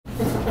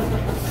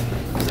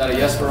that a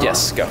yes for all?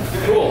 Yes, go.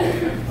 Cool.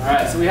 All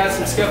right, so we had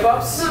some skip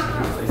ups.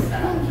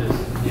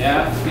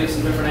 Yeah, give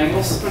some different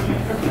angles.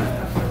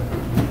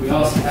 We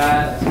also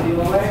had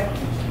peel away.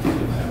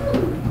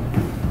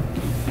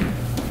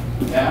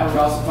 Yeah, we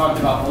also talked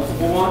about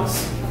multiple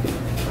ones.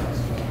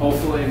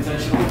 Hopefully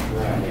intentional.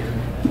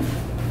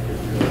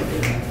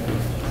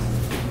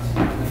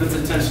 If it's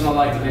intentional,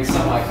 I like to make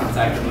some eye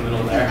contact in the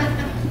middle there.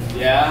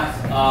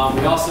 Yeah.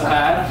 We also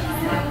had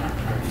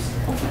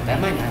That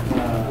might happen.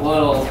 a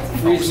little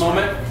freeze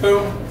moment.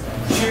 Boom.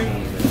 Shoot.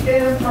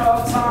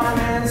 Improv time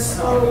and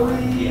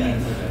slowly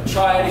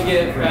try to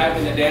get back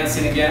into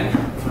dancing again.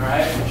 All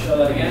right. Show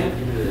that again.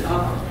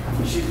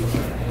 Shoot.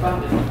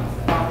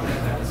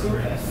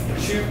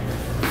 Shoot.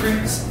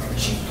 Freeze.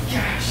 Shoot.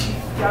 Yeah. Shoot.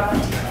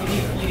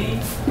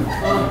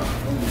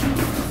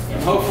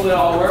 Hopefully it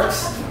all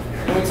works.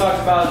 And we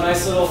talked about a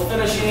nice little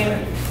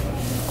finishing.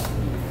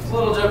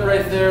 Little dip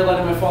right there,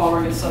 letting my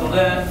follower get settled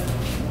in.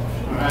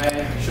 All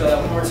right, show that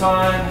one more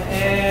time,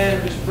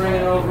 and just bring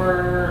it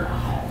over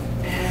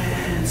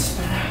and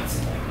spin out.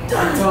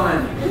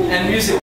 Done. And music.